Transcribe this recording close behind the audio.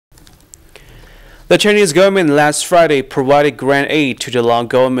The Chinese government last Friday provided grant aid to the Laos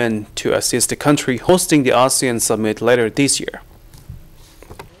government to assist the country hosting the ASEAN Summit later this year.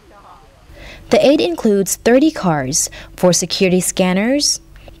 The aid includes 30 cars, 4 security scanners,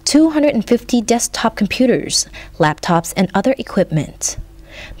 250 desktop computers, laptops, and other equipment.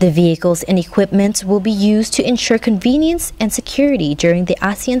 The vehicles and equipment will be used to ensure convenience and security during the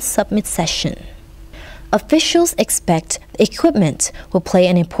ASEAN Summit session. Officials expect the equipment will play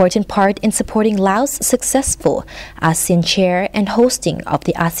an important part in supporting Laos' successful ASEAN chair and hosting of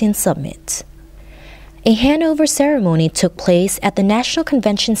the ASEAN Summit. A handover ceremony took place at the National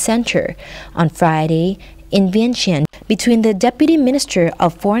Convention Center on Friday in Vientiane between the Deputy Minister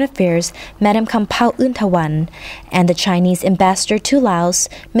of Foreign Affairs, Madam Khamphao Eunthavanh, and the Chinese Ambassador to Laos,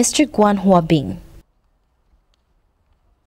 Mr Guan Huabing.